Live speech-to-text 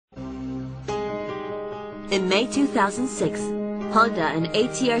In May 2006, Honda and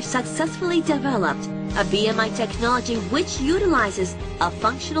ATR successfully developed a BMI technology which utilizes a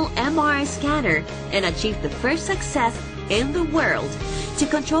functional MRI scanner and achieved the first success in the world to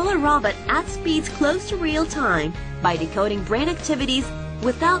control a robot at speeds close to real time by decoding brain activities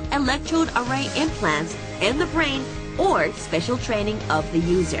without electrode array implants in the brain or special training of the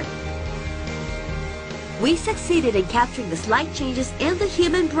user. We succeeded in capturing the slight changes in the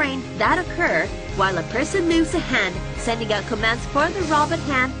human brain that occur while a person moves a hand, sending out commands for the robot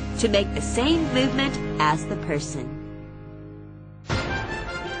hand to make the same movement as the person.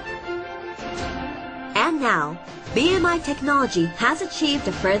 And now, BMI technology has achieved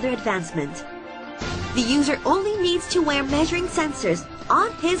a further advancement. The user only needs to wear measuring sensors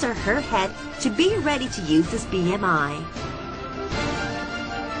on his or her head to be ready to use this BMI.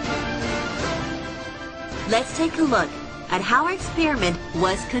 Let's take a look at how our experiment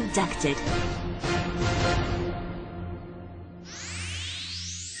was conducted.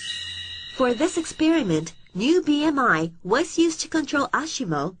 For this experiment, new BMI was used to control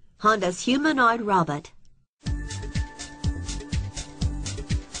Ashimo, Honda's humanoid robot.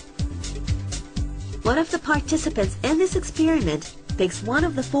 One of the participants in this experiment picks one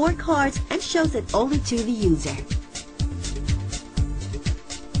of the 4 cards and shows it only to the user.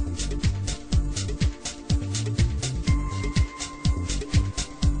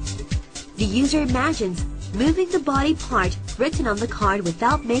 The user imagines moving the body part written on the card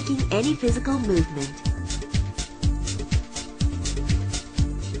without making any physical movement.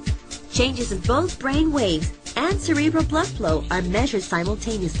 Changes in both brain waves and cerebral blood flow are measured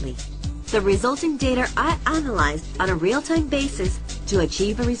simultaneously. The resulting data are analyzed on a real-time basis to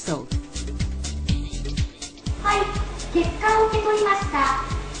achieve a result. はい、結果を受け取りました。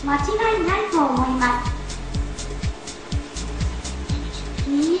間違いないと思います。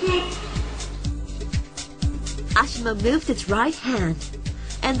いいえ。 Ashima moved its right hand,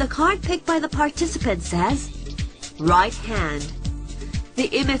 and the card picked by the participant says, right hand. The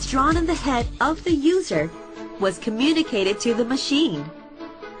image drawn in the head of the user was communicated to the machine.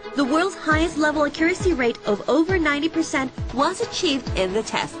 The world's highest level accuracy rate of over 90% was achieved in the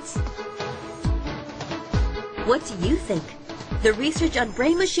tests. What do you think? The research on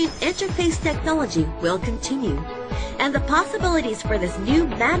brain-machine interface technology will continue, and the possibilities for this new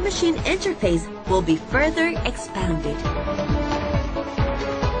man-machine interface will be further expanded.